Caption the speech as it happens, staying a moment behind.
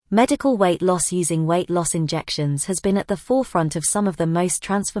Medical weight loss using weight loss injections has been at the forefront of some of the most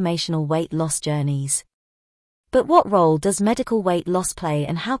transformational weight loss journeys. But what role does medical weight loss play,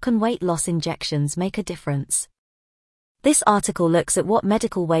 and how can weight loss injections make a difference? This article looks at what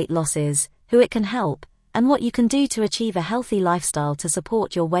medical weight loss is, who it can help, and what you can do to achieve a healthy lifestyle to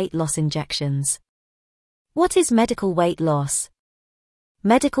support your weight loss injections. What is medical weight loss?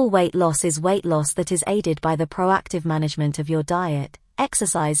 Medical weight loss is weight loss that is aided by the proactive management of your diet,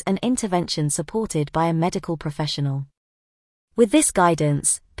 exercise and intervention supported by a medical professional. With this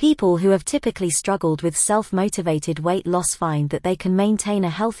guidance, people who have typically struggled with self-motivated weight loss find that they can maintain a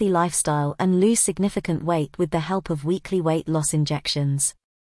healthy lifestyle and lose significant weight with the help of weekly weight loss injections.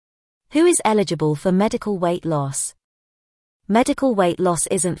 Who is eligible for medical weight loss? Medical weight loss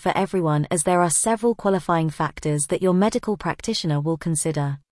isn't for everyone, as there are several qualifying factors that your medical practitioner will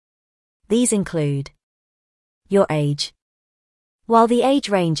consider. These include your age. While the age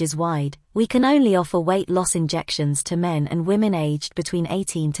range is wide, we can only offer weight loss injections to men and women aged between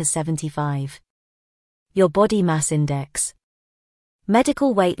 18 to 75. Your body mass index.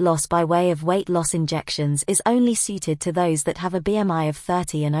 Medical weight loss by way of weight loss injections is only suited to those that have a BMI of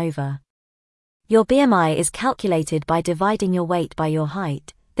 30 and over. Your BMI is calculated by dividing your weight by your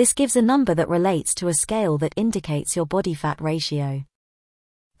height. This gives a number that relates to a scale that indicates your body fat ratio.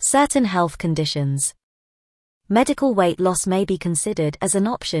 Certain health conditions. Medical weight loss may be considered as an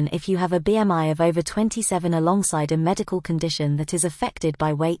option if you have a BMI of over 27 alongside a medical condition that is affected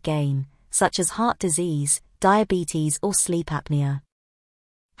by weight gain, such as heart disease, diabetes or sleep apnea.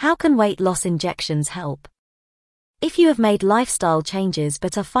 How can weight loss injections help? If you have made lifestyle changes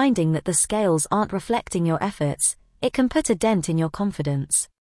but are finding that the scales aren't reflecting your efforts, it can put a dent in your confidence.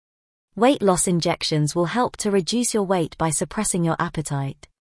 Weight loss injections will help to reduce your weight by suppressing your appetite.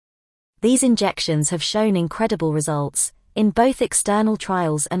 These injections have shown incredible results, in both external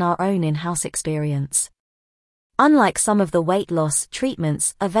trials and our own in-house experience. Unlike some of the weight loss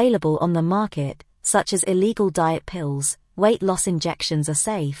treatments available on the market, such as illegal diet pills, weight loss injections are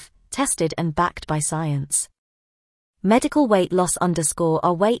safe, tested and backed by science. Medical weight loss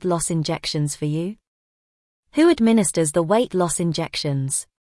are weight loss injections for you? Who administers the weight loss injections?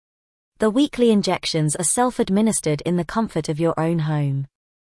 The weekly injections are self-administered in the comfort of your own home.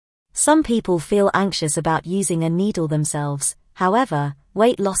 Some people feel anxious about using a needle themselves. However,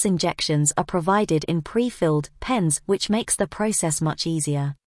 weight loss injections are provided in pre-filled pens, which makes the process much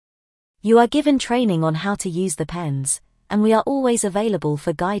easier. You are given training on how to use the pens, and we are always available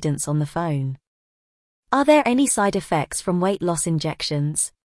for guidance on the phone. Are there any side effects from weight loss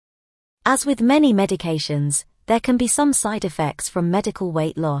injections? As with many medications, there can be some side effects from medical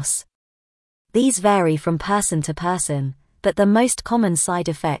weight loss. These vary from person to person, but the most common side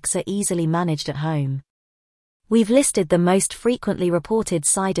effects are easily managed at home. We've listed the most frequently reported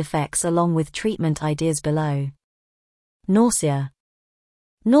side effects along with treatment ideas below. Nausea.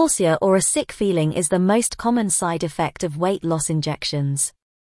 Nausea or a sick feeling is the most common side effect of weight loss injections.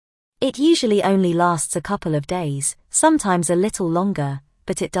 It usually only lasts a couple of days, sometimes a little longer,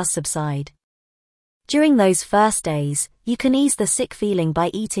 but it does subside. During those first days, you can ease the sick feeling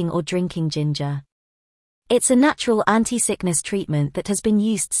by eating or drinking ginger. It's a natural anti-sickness treatment that has been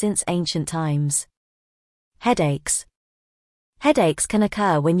used since ancient times. Headaches. Headaches can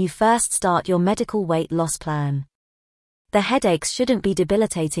occur when you first start your medical weight loss plan. The headaches shouldn't be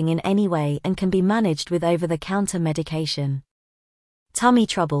debilitating in any way and can be managed with over-the-counter medication. Tummy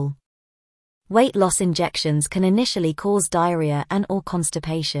trouble. Weight loss injections can initially cause diarrhea and/or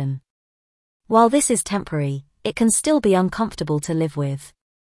constipation. While this is temporary, it can still be uncomfortable to live with.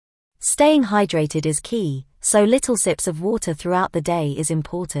 Staying hydrated is key, so little sips of water throughout the day is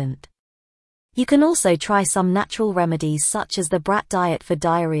important. You can also try some natural remedies such as the BRAT diet for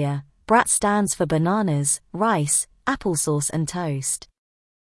diarrhea. BRAT stands for bananas, rice, applesauce and toast.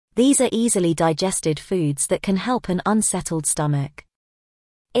 These are easily digested foods that can help an unsettled stomach.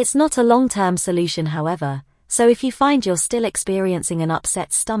 It's not a long-term solution, however, so if you find you're still experiencing an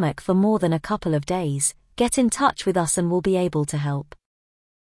upset stomach for more than a couple of days, get in touch with us and we'll be able to help.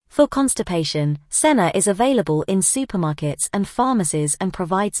 For constipation, Senna is available in supermarkets and pharmacies and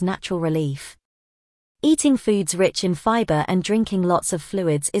provides natural relief. Eating foods rich in fiber and drinking lots of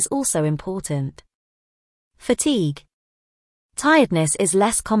fluids is also important. Fatigue. Tiredness is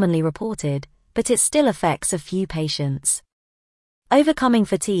less commonly reported, but it still affects a few patients. Overcoming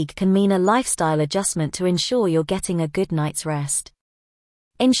fatigue can mean a lifestyle adjustment to ensure you're getting a good night's rest.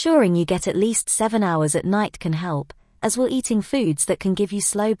 Ensuring you get at least 7 hours at night can help, as will eating foods that can give you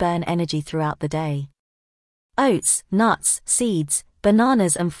slow burn energy throughout the day. Oats, nuts, seeds,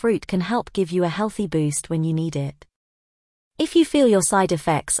 bananas and fruit can help give you a healthy boost when you need it. If you feel your side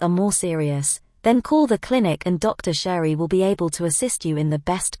effects are more serious, then call the clinic and Dr. Sherry will be able to assist you in the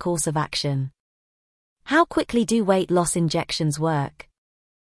best course of action. How quickly do weight loss injections work?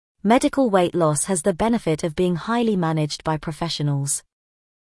 Medical weight loss has the benefit of being highly managed by professionals.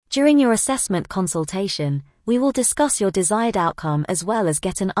 During your assessment consultation, we will discuss your desired outcome as well as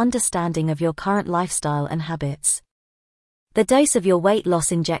get an understanding of your current lifestyle and habits. The dose of your weight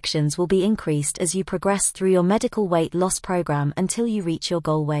loss injections will be increased as you progress through your medical weight loss program until you reach your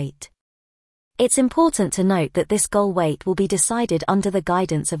goal weight. It's important to note that this goal weight will be decided under the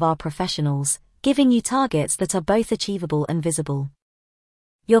guidance of our professionals, giving you targets that are both achievable and visible.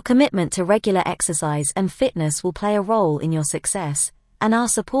 Your commitment to regular exercise and fitness will play a role in your success, and our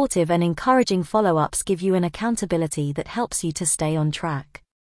supportive and encouraging follow-ups give you an accountability that helps you to stay on track.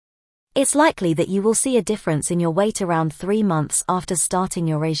 It's likely that you will see a difference in your weight around 3 months after starting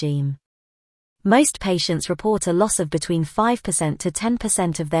your regime. Most patients report a loss of between 5% to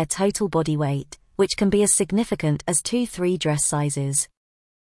 10% of their total body weight, which can be as significant as 2-3 dress sizes.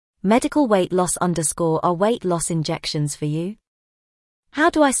 Medical weight loss _ are weight loss injections for you? How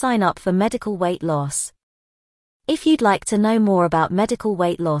do I sign up for medical weight loss? If you'd like to know more about medical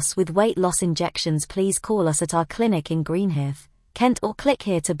weight loss with weight loss injections, please call us at our clinic in Greenheath, Kent, or click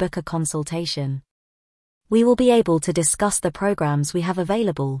here to book a consultation. We will be able to discuss the programs we have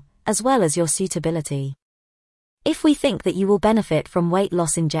available, as well as your suitability. If we think that you will benefit from weight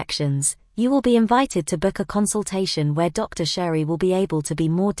loss injections, you will be invited to book a consultation where Dr. Sherry will be able to be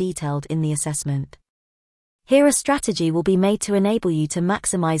more detailed in the assessment. Here a strategy will be made to enable you to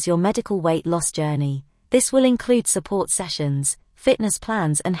maximize your medical weight loss journey. This will include support sessions, fitness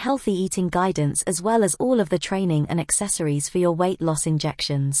plans and healthy eating guidance, as well as all of the training and accessories for your weight loss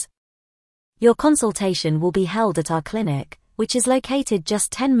injections. Your consultation will be held at our clinic, which is located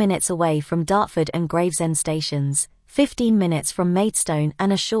just 10 minutes away from Dartford and Gravesend stations, 15 minutes from Maidstone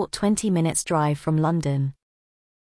and a short 20 minutes drive from London.